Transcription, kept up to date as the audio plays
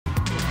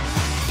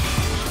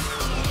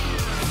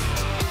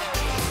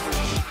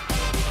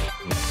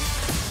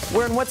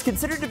We're in what's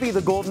considered to be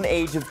the golden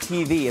age of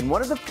TV, and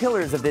one of the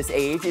pillars of this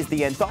age is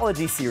the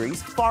anthology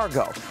series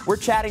Fargo. We're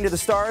chatting to the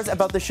stars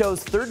about the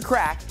show's third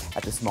crack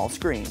at the small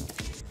screen.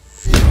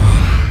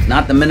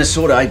 Not the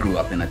Minnesota I grew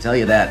up in, I tell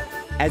you that.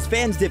 As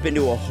fans dip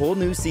into a whole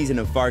new season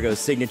of Fargo's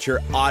signature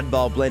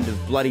oddball blend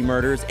of bloody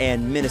murders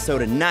and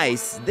Minnesota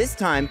nice, this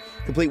time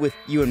complete with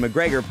Ewan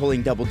McGregor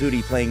pulling double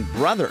duty playing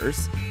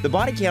brothers, the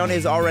body count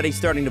is already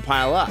starting to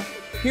pile up.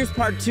 Here's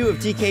part 2 of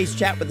TK's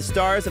chat with the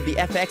stars of the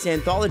FX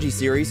anthology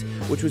series,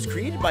 which was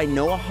created by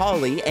Noah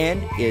Hawley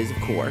and is, of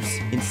course,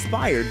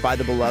 inspired by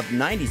the beloved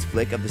 90s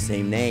flick of the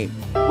same name.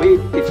 Wait,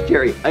 it's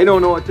Jerry. I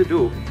don't know what to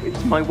do.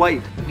 It's my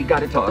wife. We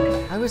gotta talk.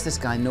 How has this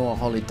guy Noah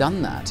Hawley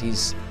done that?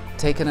 He's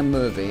taken a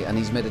movie and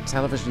he's made a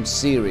television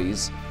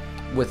series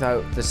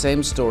without the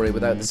same story,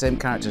 without the same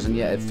characters, and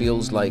yet it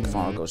feels like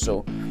Fargo.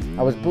 So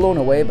I was blown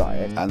away by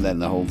it. And then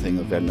the whole thing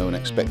of no one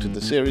expected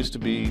the series to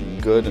be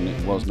good, and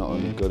it was not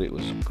only good, it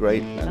was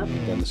great. And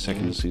then the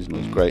second season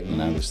was great, and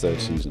now this third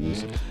season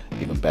is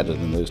even better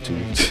than those two.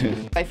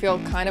 I feel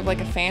kind of like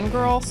a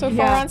fangirl so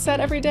far on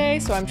set every day,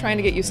 so I'm trying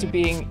to get used to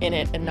being in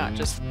it and not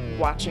just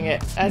watching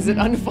it as it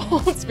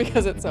unfolds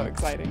because it's so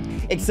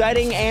exciting.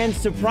 Exciting and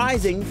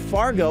surprising,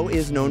 Fargo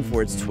is known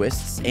for its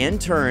twists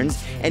and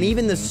turns, and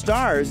even the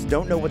stars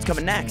don't know what's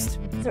coming next.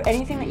 Is there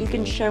anything that you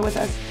can share with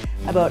us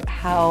about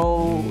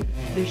how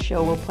the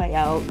show will play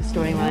out, the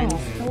storylines?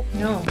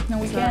 No,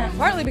 we can't.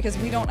 Partly because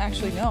we don't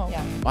actually know.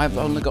 Yeah. I've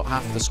only got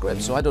half the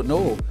script, so I don't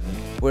know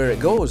where it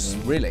goes,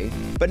 really.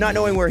 But not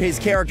knowing where his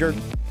characters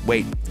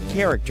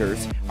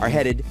are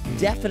headed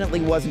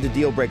definitely wasn't a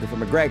deal breaker for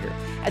McGregor.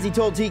 As he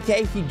told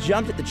TK, he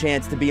jumped at the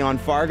chance to be on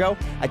Fargo,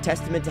 a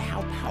testament to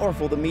how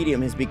powerful the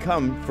medium has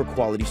become for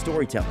quality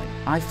storytelling.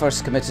 I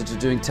first committed to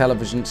doing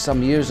television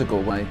some years ago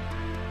when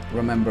I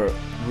remember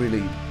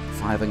really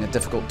having a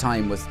difficult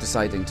time with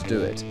deciding to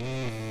do it,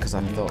 because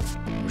I thought,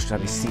 should I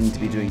be seen to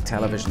be doing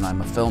television?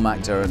 I'm a film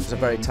actor, and it was a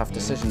very tough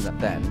decision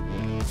then.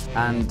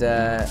 And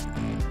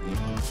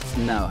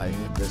now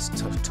it's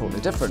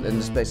totally different. In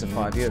the space of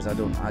 5 years, I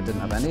didn't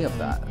have any of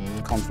that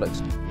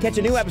conflict. Catch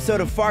a new episode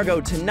of Fargo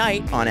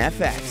tonight on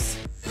FX.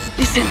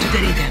 Listen to the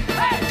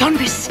rhythm. Don't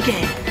be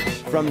scared.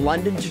 From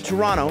London to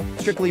Toronto,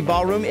 Strictly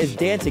Ballroom is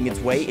dancing its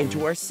way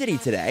into our city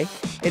today.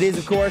 It is,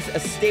 of course, a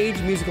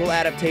stage musical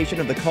adaptation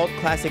of the cult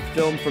classic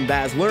film from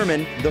Baz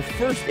Luhrmann, the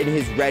first in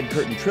his Red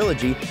Curtain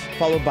trilogy,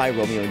 followed by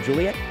Romeo and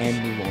Juliet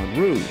and Moulin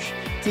Rouge.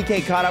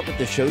 TK caught up with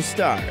the show's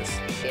stars.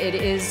 It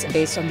is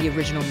based on the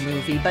original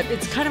movie, but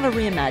it's kind of a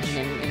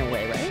reimagining in a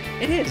way, right?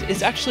 It is.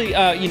 It's actually,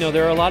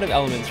 there are a lot of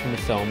elements from the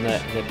film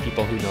that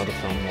people who know the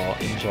film will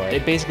enjoy.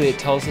 It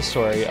tells the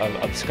story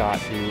of Scott,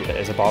 who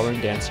is a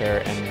ballroom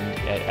dancer and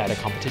at a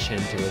competition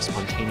through a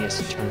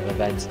spontaneous turn of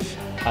events,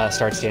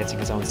 starts dancing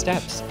his own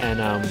steps. And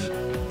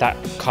that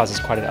causes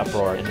quite an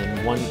uproar. And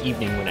then one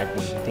evening when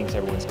everyone thinks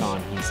everyone's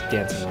gone, he's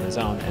dancing on his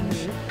own. And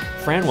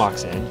Fran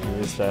walks in, who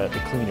is the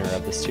cleaner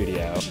of the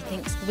studio. She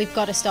thinks we've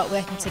got to start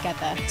working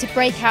together to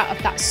break out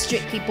of that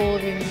Strictly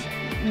Ballroom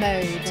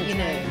mode, you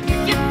know.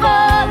 If you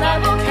fall, I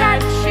will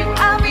catch you.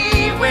 I'll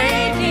be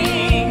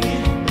waiting.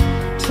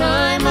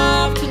 Time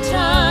after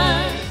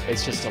time.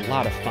 It's just a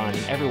lot of fun,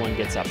 and everyone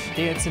gets up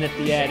dancing at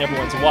the end.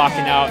 Everyone's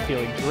walking out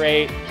feeling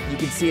great. You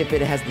can see if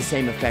it has the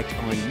same effect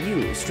on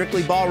you.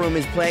 Strictly Ballroom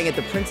is playing at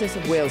the Princess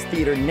of Wales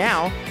Theatre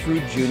now through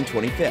June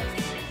 25th.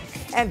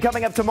 And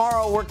coming up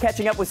tomorrow, we're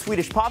catching up with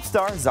Swedish pop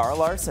star Zara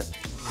Larsson.